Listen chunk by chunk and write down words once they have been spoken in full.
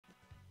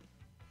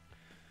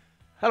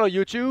Hello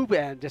YouTube,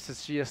 and this is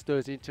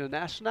CSTOYS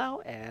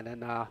International, and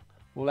then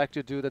we'd like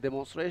to do the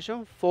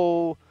demonstration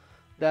for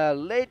the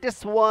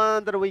latest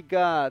one that we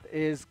got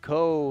is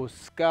called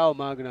Skull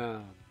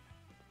Magnum.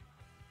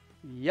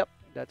 Yep,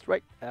 that's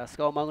right.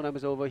 Skull Magnum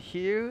is over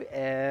here,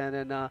 and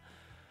then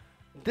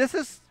this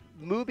is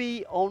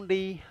movie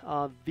only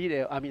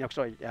video. I mean,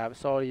 sorry,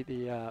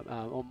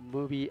 the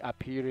movie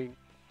appearance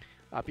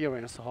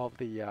of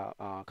the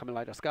Kamen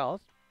Rider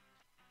Skulls.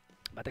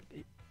 But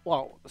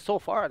well, so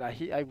far that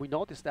we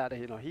noticed that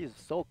he's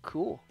so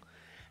cool.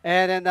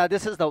 And then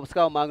this is the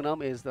Skull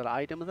Magnum is the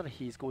item that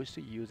he's going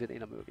to use it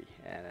in a movie,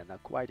 and a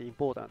quite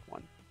important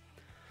one.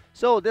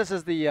 So this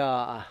is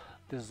the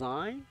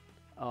design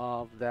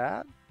of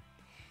that.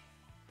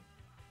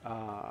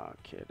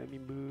 Okay, let me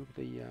move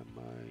the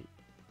my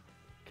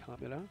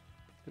camera a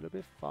little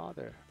bit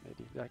farther,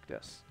 maybe like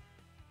this,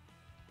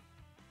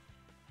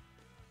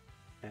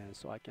 and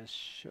so I can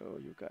show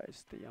you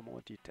guys the more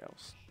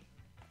details.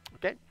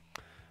 Okay.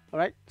 All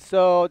right,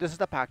 so this is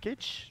the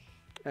package.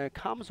 It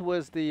comes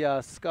with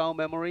the skull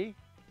memory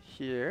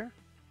here,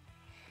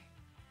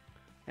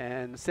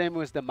 and same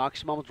with the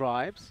maximum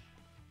drives.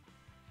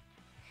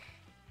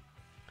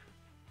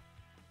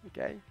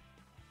 Okay,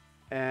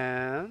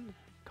 and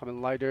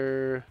Kamen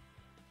Rider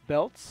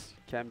belts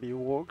can be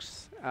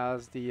works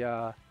as the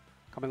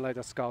Kamen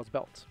Rider Skulls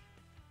belt,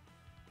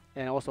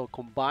 and also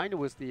combined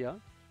with the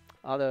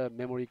other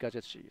memory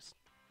gadget sheets.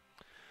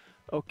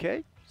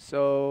 Okay,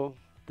 so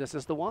this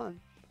is the one.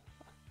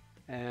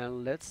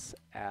 And let's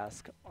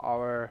ask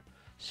our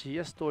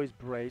CSTOYS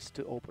brace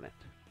to open it.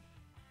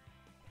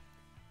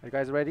 Are you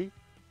guys ready?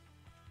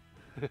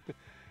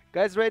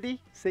 Guys ready?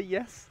 Say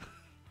yes.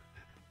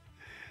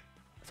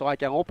 So I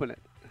can open it.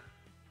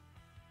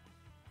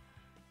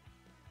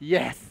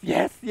 Yes,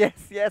 yes,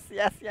 yes, yes,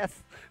 yes,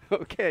 yes.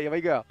 Okay, here we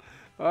go.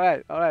 All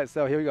right,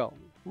 so here we go.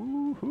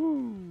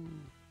 Woohoo!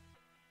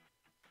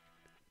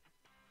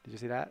 Did you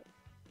see that?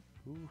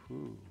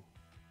 Woohoo!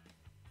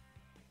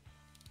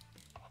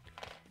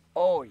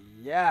 Oh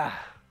yeah.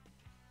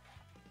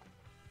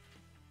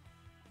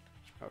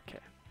 Okay.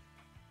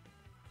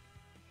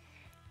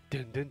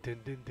 Dun dun dun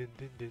dun dun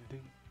dun dun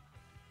dun.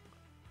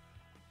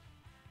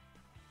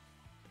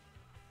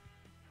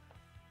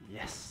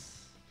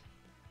 Yes.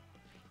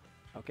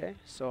 Okay,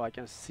 so I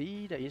can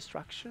see the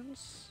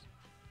instructions.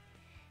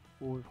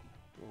 We'll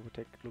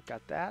take a look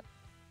at that.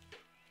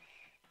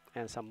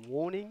 And some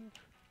warning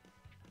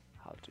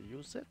how to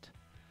use it.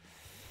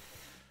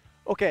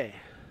 Okay.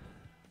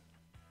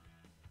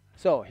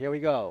 So here we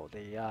go.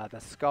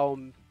 The skull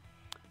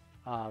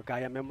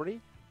Gaia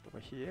memory over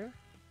here.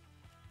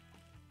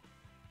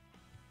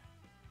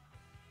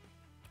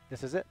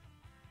 This is it.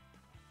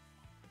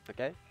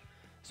 Okay.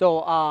 So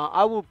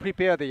I will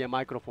prepare the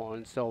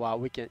microphone so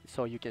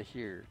you can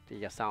hear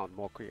the sound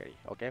more clearly.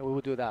 Okay, we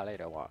will do that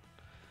later on.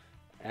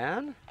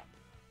 And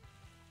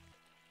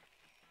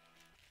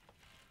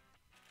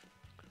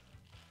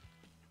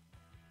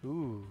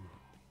ooh.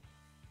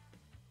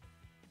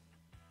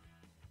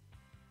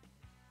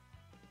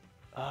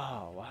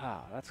 Oh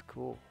wow, that's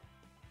cool.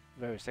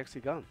 Very sexy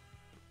gun,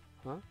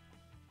 huh?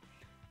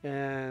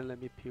 And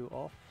let me peel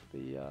off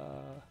the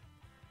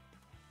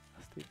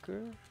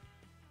sticker.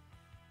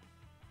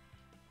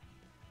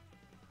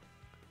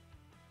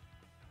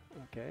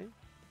 Okay.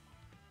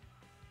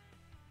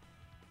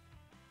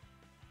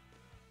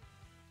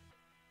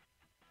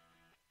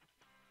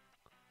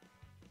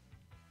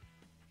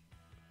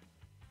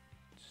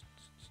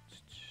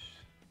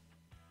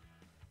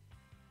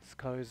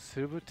 Skull is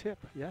silver tip,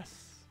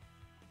 yes.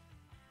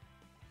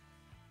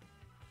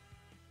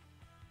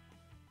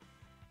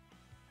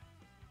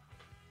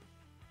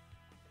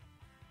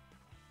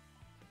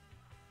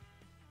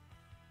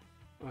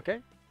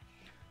 Okay.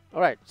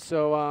 All right.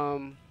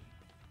 So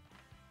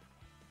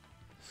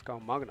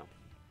Skull Magnum.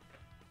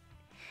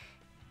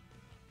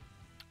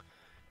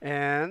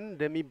 And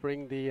let me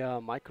bring the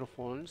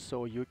microphone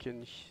so you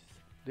can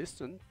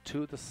listen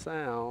to the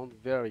sound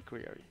very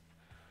clearly.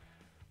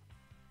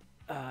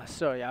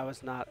 Sorry, I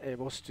was not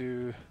able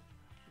to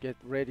get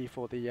ready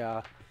for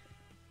the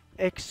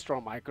extra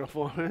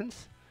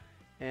microphones,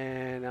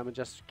 and I'm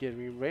just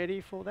getting ready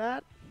for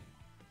that.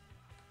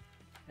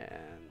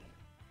 And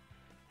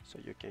so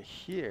you can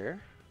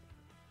hear.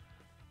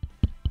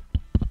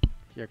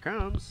 Here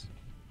comes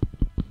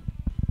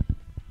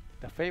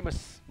the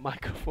famous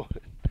microphone,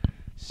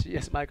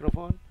 CS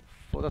microphone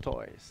for the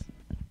toys.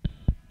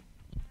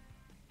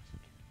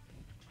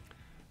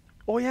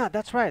 Oh yeah,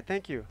 that's right.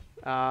 Thank you.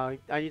 I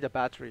need the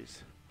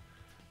batteries.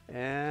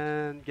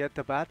 And get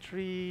the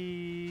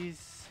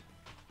batteries.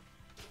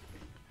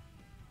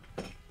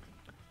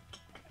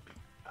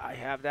 I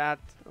have that.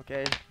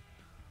 Okay.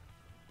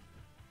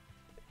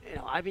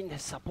 I've been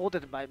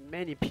supported by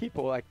many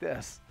people like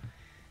this.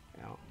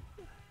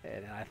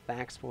 And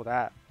thanks for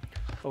that.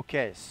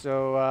 Okay,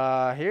 so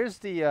here's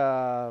the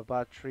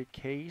battery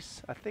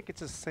case. I think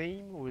it's the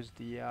same with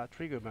the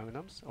trigger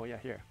magnums. Oh yeah,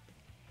 here.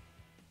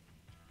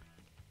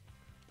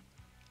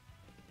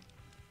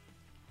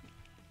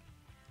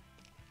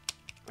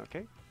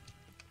 Okay,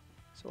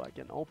 so I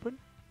can open.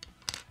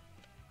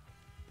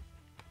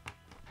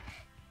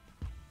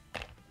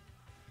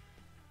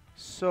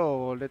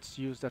 So let's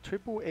use the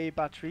AAA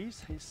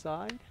batteries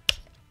inside.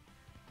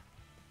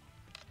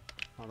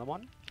 Another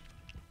one.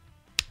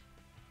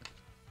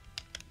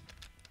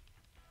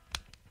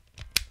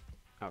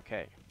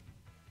 Okay.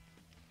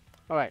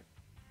 All right.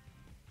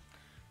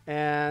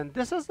 And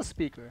this is the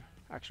speaker,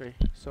 actually,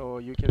 so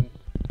you can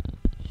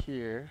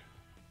hear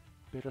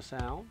better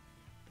sound.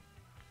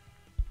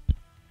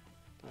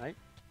 Right?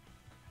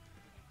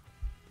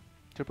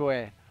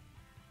 AAA.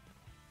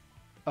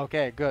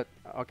 Okay, good.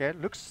 Okay,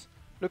 looks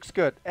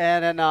good.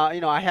 And then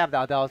you know, I have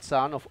the adult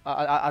sound of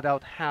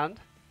adult hand,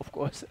 of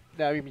course.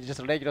 That would be just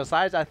a regular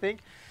size, I think.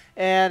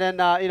 And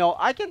then you know,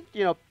 I can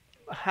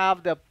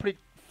have the pretty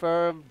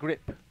firm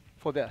grip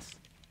for this.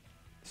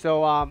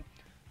 So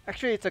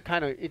actually, it's a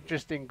kind of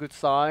interesting, good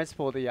size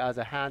for the as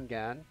a hand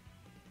gun.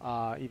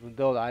 Even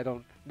though I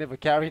don't never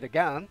carry the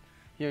gun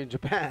here in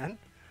Japan,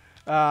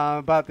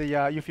 but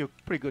you feel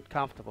pretty good,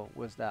 comfortable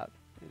with that,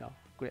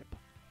 grip.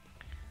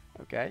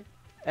 Okay,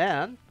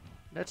 and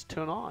let's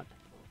turn on.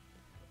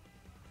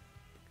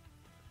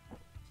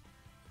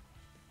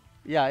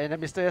 Yeah, and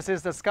Mr. S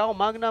says the Skull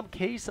Magnum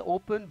case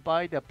opened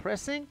by the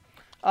pressing.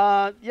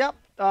 Yep.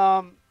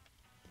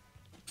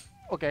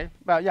 Okay,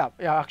 but yeah.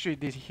 Actually,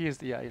 here's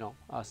the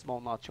small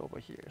notch over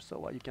here,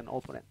 so you can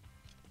open it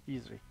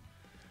easily.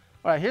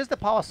 All right, here's the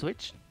power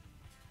switch.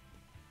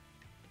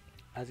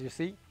 As you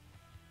see,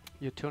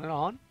 you turn it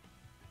on.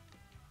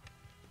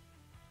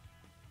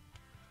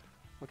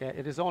 Okay,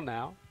 it is on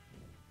now.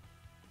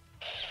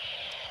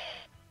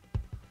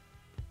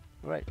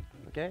 Right.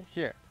 Okay,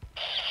 here.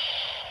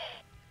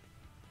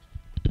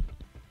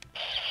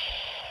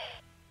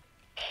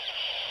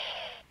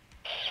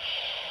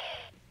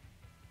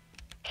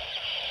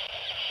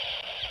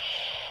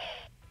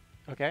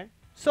 Okay,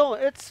 so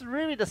it's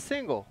really the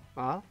single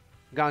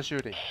gun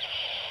shooting.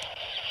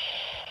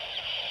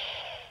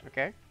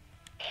 Okay,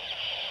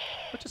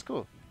 which is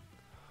cool.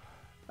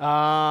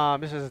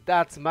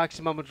 That's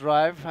maximum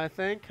drive, I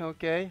think.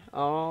 Okay,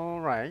 all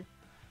right.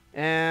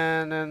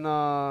 And then,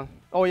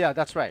 oh yeah,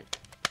 that's right.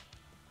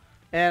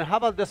 And how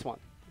about this one?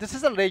 This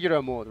is a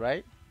regular mode,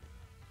 right?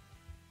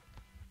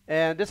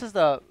 And this is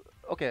the,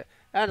 okay,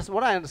 and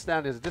what I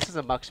understand is this is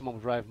a maximum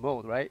drive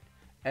mode, right?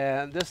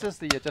 And this is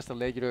the just a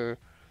regular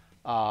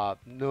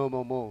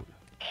normal mode.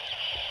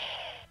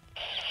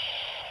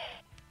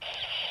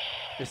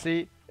 You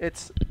see,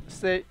 it's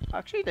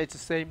actually it's the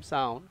same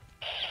sound.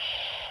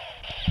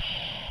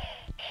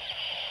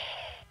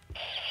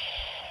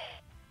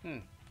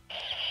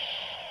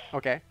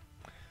 Okay,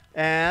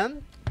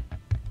 and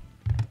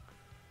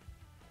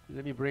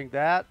let me bring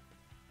that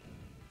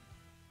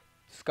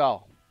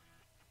skull.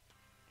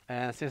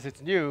 And since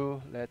it's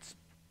new, let's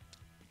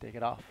take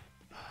it off.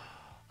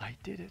 I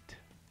did it.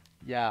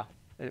 Yeah,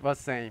 it was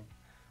same,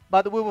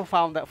 but we will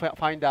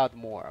find out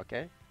more.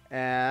 Okay,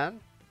 and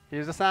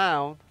here's the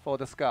sound for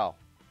the skull.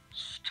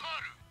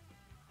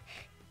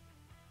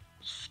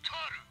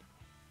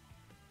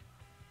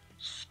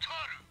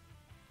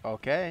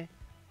 Okay.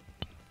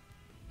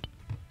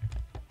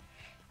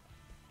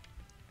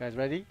 Guys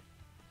ready?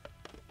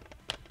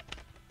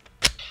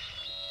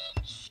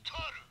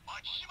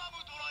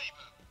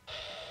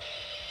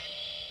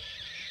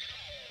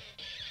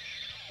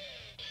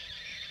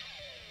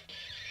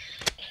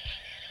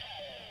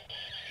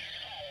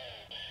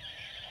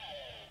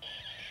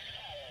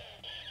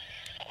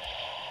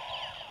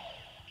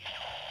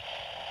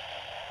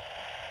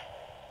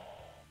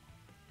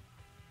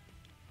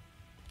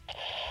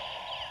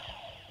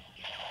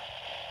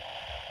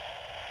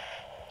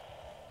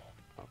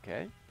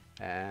 Okay,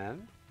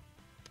 and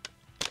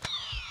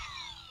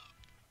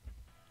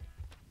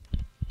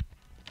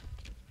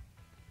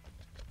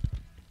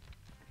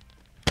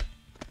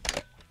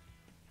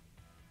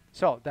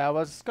so that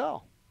was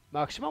skull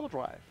maximum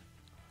drive.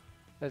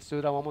 Let's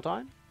do that one more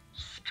time.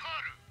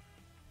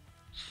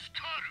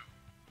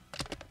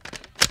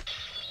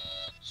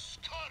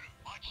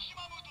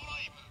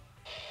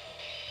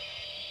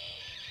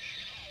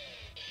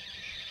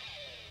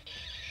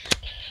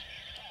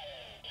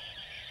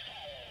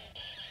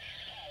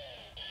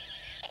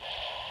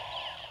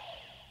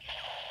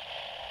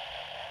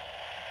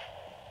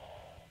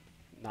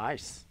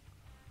 Nice,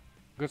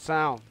 good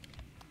sound.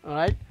 All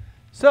right,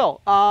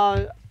 so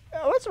I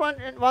was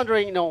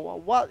wondering,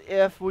 what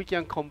if we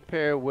can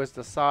compare with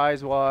the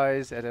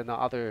size-wise and then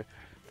other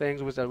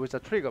things with the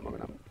trigger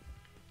Magnum.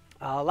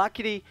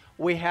 Luckily,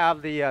 we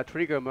have the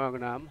trigger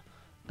Magnum.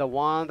 The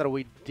one that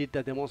we did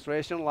the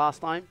demonstration last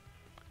time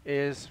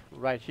is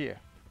right here.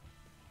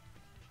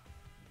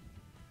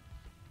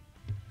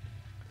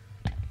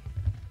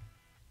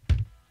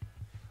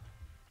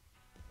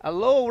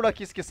 Hello,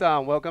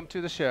 Urakisuke-san. Welcome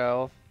to the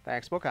show.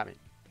 Thanks for coming.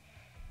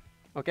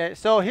 Okay,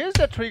 so here's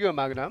the trigger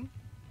Magnum.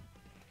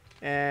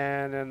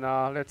 And then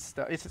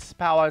its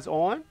power is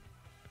on.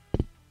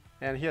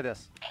 And hear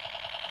this.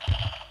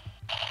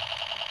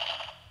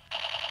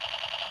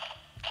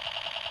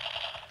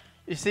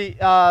 You see,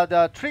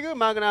 the trigger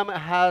Magnum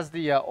has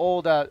the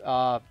all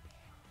the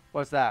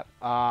what's that?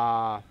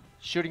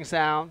 Shooting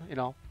sound, you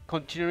know,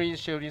 continuing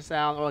shooting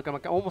sound, or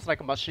almost like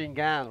a machine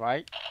gun,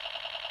 right?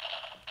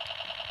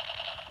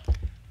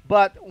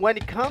 But when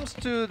it comes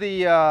to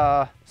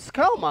the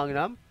Skull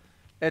Magnum,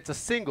 it's a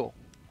single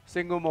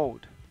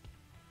mode.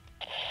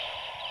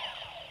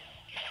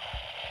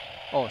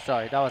 Oh,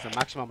 sorry, that was a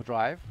maximum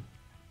drive.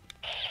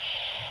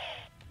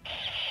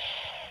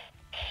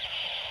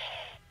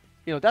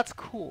 You know, that's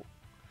cool.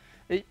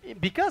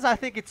 Because I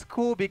think it's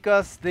cool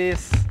because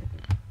this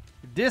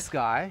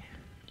guy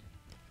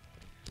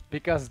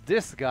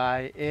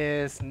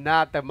is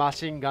not the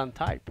machine gun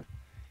type.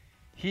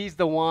 He's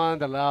the one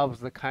that loves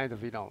the kind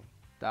of, you know,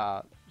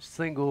 the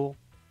single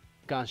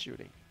gun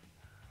shooting.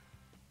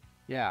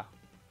 Yeah,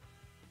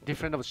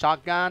 different of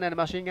shotgun and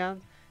machine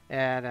gun,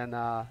 and then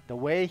the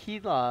way he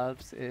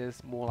loves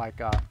is more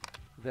like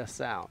this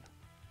sound.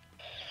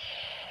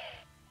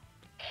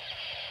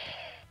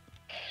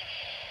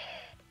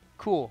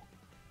 Cool.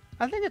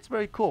 I think it's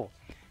very cool.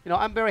 You know,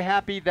 I'm very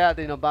happy that,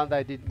 you know,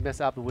 Bandai didn't mess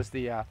up with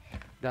the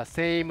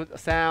same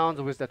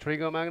sounds with the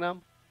Trigger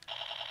Magnum,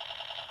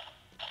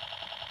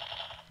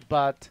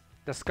 but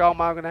the Skull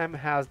Magnum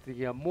has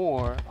the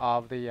more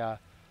of the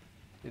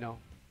you know,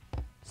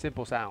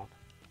 simple sound.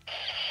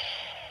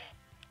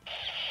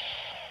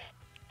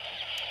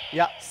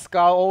 Yeah,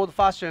 Skull old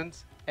fashioned,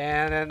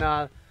 and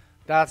then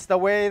that's the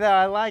way that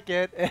I like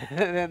it,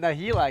 and then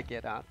he like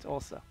it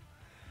also.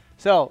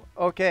 So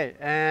okay,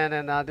 and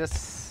then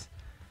this.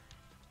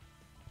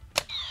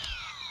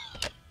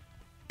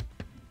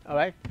 All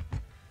right,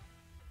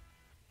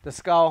 the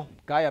Skull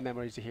Gaia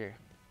memory is here,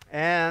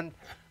 and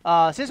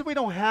since we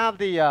don't have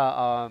the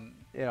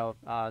you know,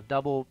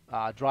 double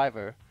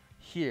driver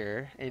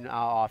here in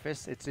our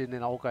office, it's in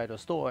an Hokkaido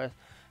store,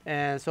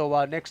 and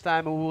so next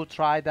time we will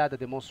try that the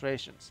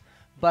demonstrations.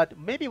 But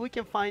maybe we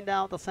can find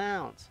out the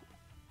sounds.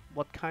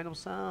 What kind of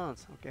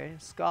sounds? Okay,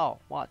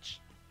 Skull, watch.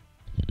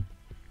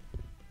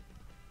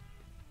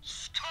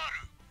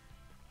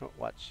 Oh,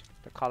 watch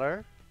the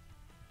color.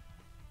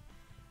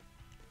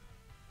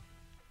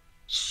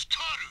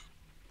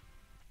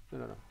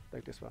 No,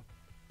 like this one.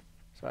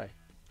 Sorry.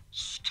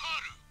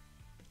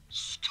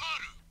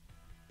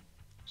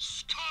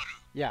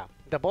 Yeah,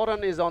 the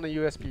button is on the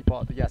USB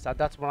port. Yes,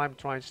 that's what I'm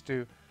trying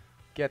to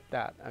get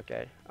that.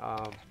 Okay.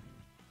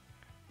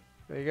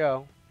 There you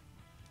go.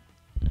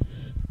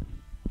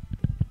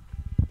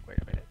 Wait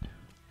a minute.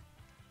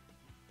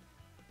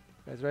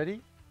 You guys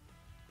ready?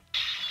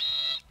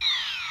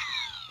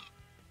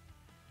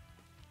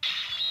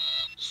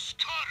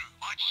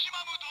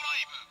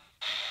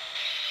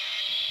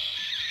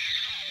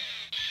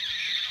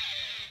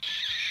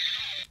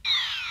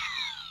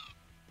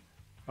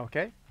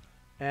 Okay.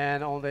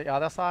 And on the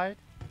other side.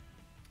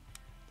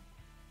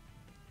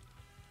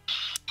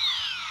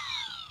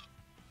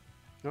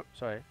 No,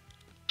 sorry.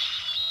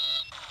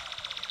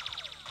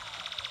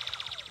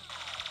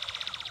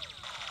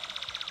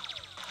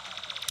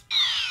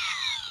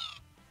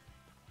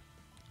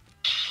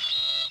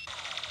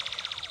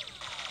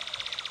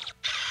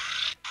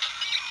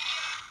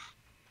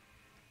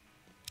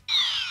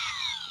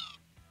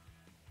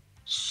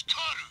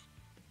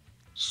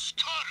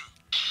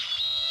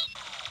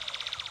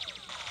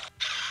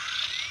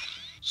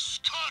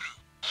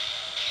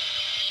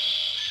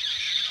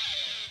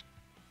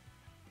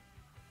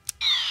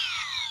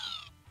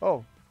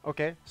 Oh,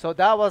 okay. So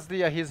that was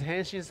the his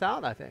henshin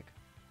sound, I think.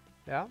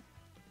 Yeah.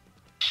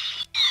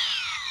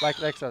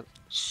 Like so.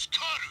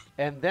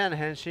 And then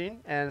henshin,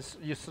 and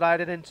you slide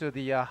it into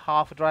the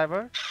half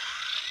driver.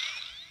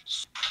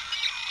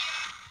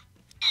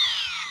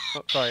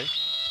 Oh, sorry.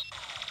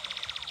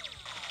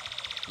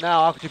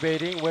 Now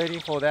activating, waiting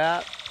for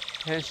that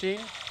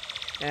henshin,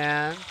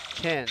 and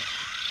change.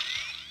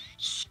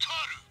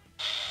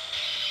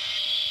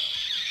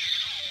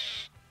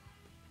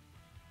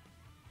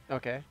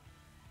 Okay.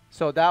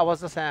 So that was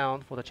the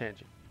sound for the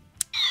changing.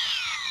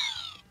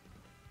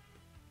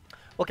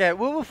 Okay,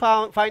 we will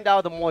find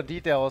out the more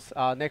details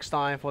next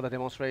time for the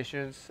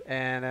demonstrations,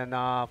 and then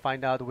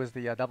find out with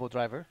the double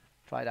driver.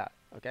 Try that,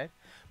 okay?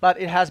 But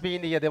it has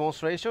been the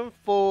demonstration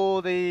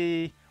for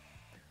the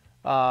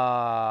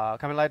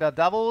Kamen Rider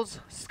Doubles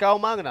Skull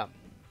Magnum.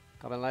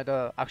 Kamen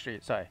Rider, actually,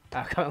 sorry,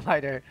 Kamen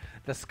Rider,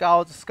 the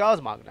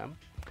Skulls Magnum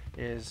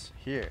is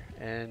here,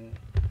 and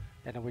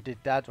then we did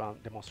that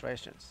round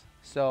demonstrations.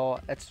 So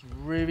it's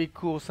really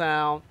cool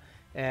sound,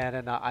 and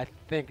then I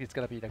think it's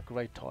gonna be a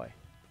great toy,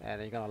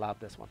 and you're gonna love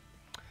this one.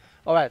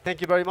 All right,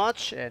 thank you very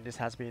much, and this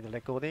has been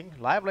the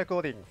live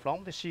recording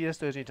from the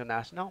CS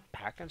International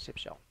Pack and Ship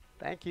Show.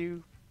 Thank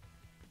you.